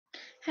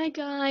Hey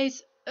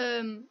guys,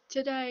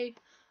 today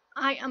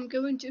I am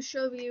going to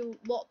show you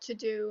what to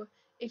do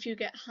if you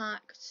get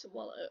hacked,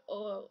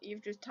 or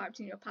you've just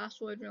typed in your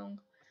password wrong.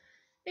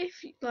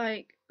 If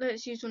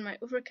let's use one of my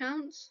other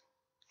accounts,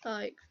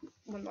 like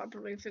one that I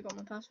probably forgot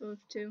my password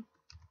to.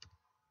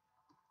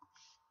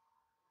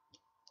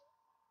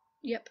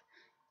 Yep.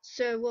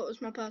 So what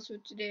was my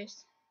password to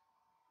this?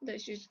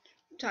 Let's just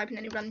type in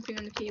any random thing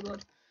on the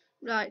keyboard.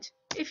 Right.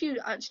 If you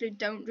actually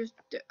don't just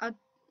add,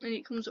 and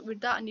it comes up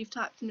with that, and you've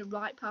typed in the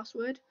right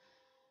password,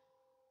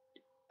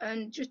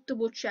 and just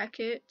double check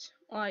it,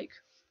 and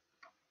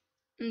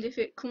if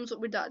it comes up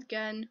with that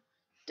again,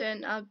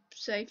 then I'd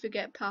say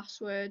forget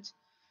password,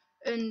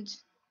 and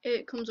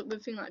it comes up with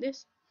a thing like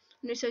this,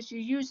 and it says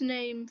your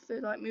username for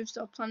like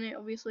Movestar Planet,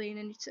 obviously, and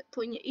then you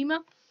put in your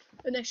email,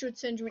 and they should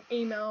send you an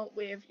email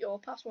with your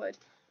password,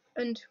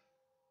 and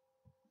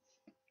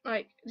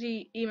like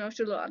the email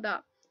should look like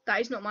that.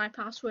 That is not my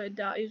password.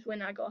 That is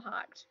when I got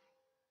hacked.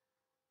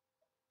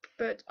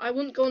 But I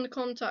wouldn't go on the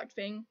contact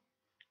thing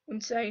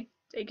and say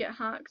they get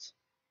hacked.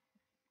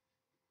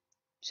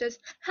 Says,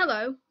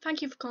 hello,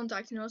 thank you for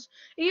contacting us.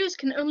 A user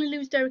can only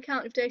lose their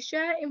account if they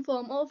share,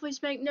 inform, or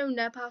otherwise make known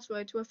their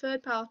password to a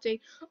third party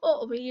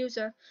or other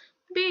user.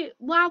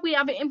 While we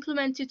have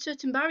implemented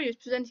certain barriers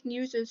preventing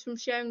users from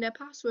sharing their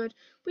password,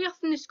 we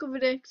often discover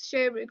they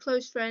share it with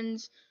close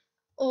friends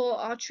or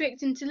are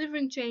tricked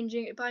into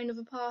changing it by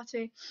another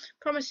party,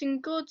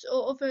 promising goods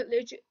or other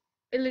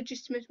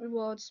illegitimate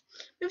rewards.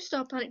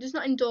 Movestar Planet does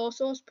not endorse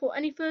or support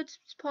any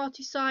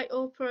third-party site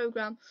or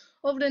program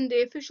other than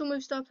the official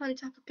Movestar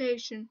Planet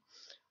application.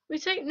 We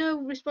take no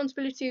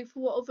responsibility for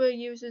what other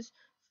users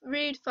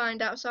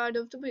find outside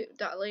of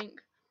that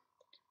link.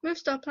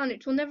 Movestar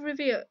Planet will never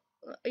reveal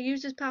a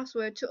user's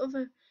password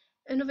to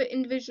another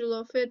individual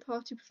or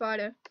third-party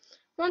provider.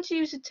 Once a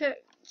user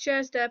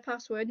shares their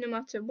password, no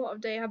matter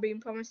what they have been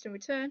promised in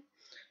return,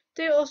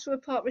 they are also a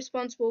part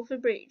responsible for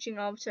breaching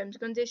our terms and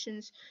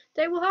conditions.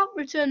 They will help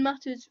return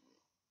matters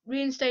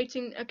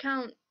reinstating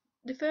account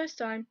the first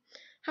time.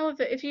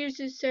 However, if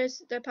users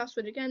says their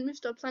password again,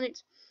 Movestar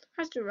Planet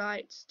has the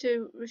right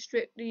to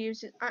restrict the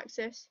user's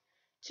access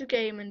to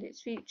game and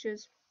its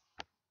features.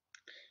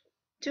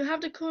 To have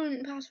the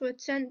current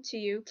password sent to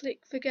you, click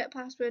Forget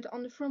Password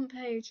on the front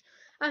page.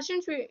 As soon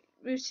as we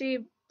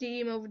receive the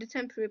email with the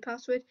temporary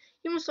password,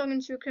 you must log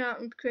into your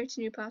account and create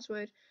a new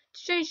password.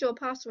 To change your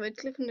password,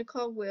 click on the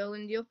cogwheel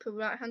in the upper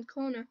right hand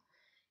corner.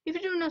 If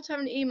you do not have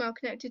an email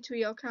connected to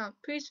your account,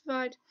 please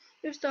provide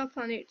Movestar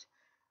Planet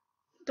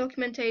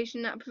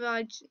documentation that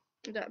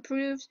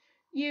proves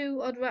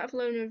you are the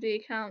rightful owner of the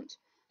account.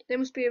 There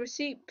must be a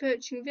receipt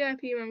purchasing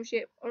VIP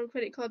membership or a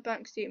credit card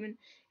bank statement.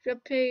 If you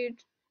have paid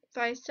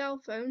via cell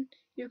phone,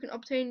 you can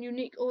obtain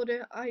unique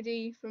order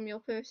ID from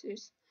your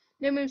purchase.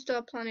 No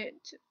Movestar Planet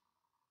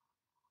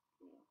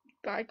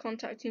by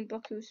contacting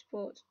Boku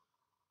Support.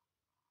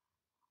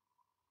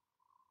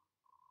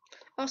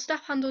 Our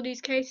staff handle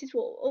these cases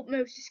with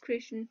utmost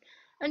discretion,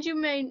 and you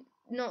may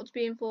not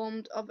be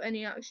informed of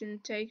any action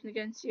taken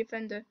against the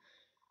offender.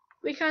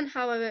 We can,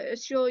 however,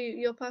 assure you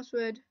your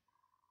password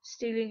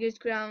stealing is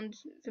ground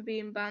for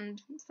being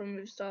banned from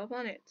Movestar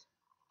Planet.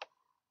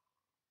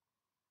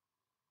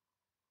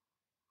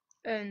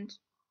 And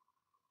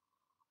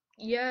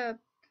yeah,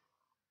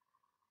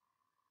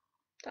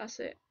 that's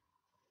it.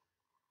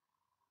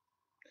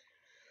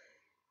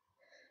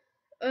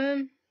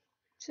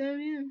 So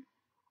yeah,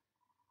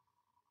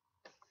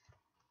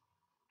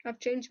 I've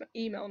changed my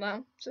email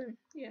now, so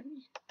yeah,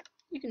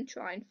 you can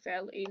try and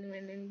fail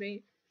and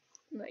read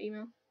that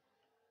email.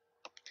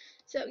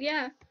 So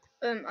yeah,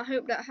 I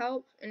hope that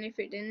helped, and if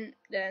it didn't,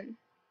 then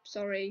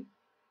sorry.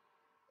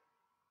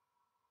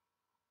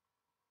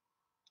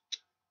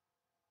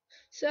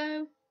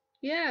 So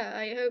yeah,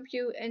 I hope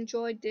you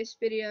enjoyed this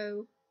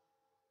video,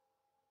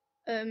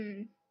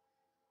 and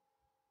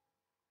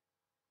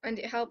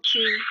it helped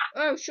you.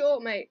 Oh, sure,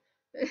 mate.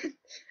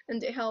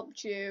 And it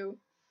helped you,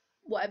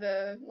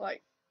 whatever,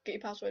 like get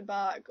your password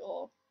back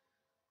or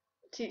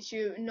teach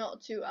you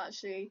not to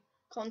actually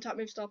contact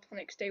Movestar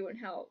Planet because they won't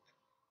help.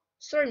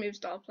 Sorry,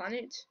 Movestar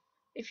Planet,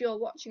 if you're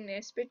watching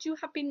this, but you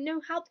have been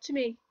no help to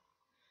me,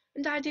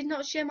 and I did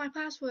not share my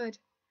password.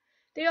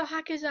 There are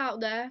hackers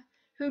out there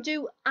who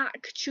do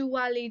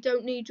actually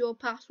don't need your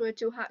password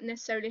to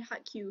necessarily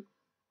hack you.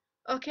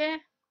 Okay?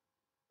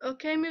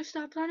 Okay,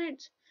 Movestar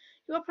Planet?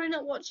 You are probably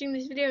not watching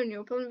this video and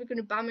you're probably going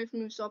to ban me from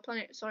Movestar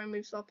Planet. Sorry,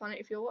 Movestar Planet,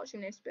 if you're watching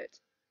this, but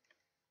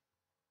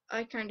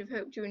I kind of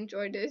hoped you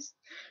enjoyed this.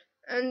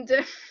 And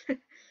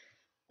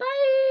bye!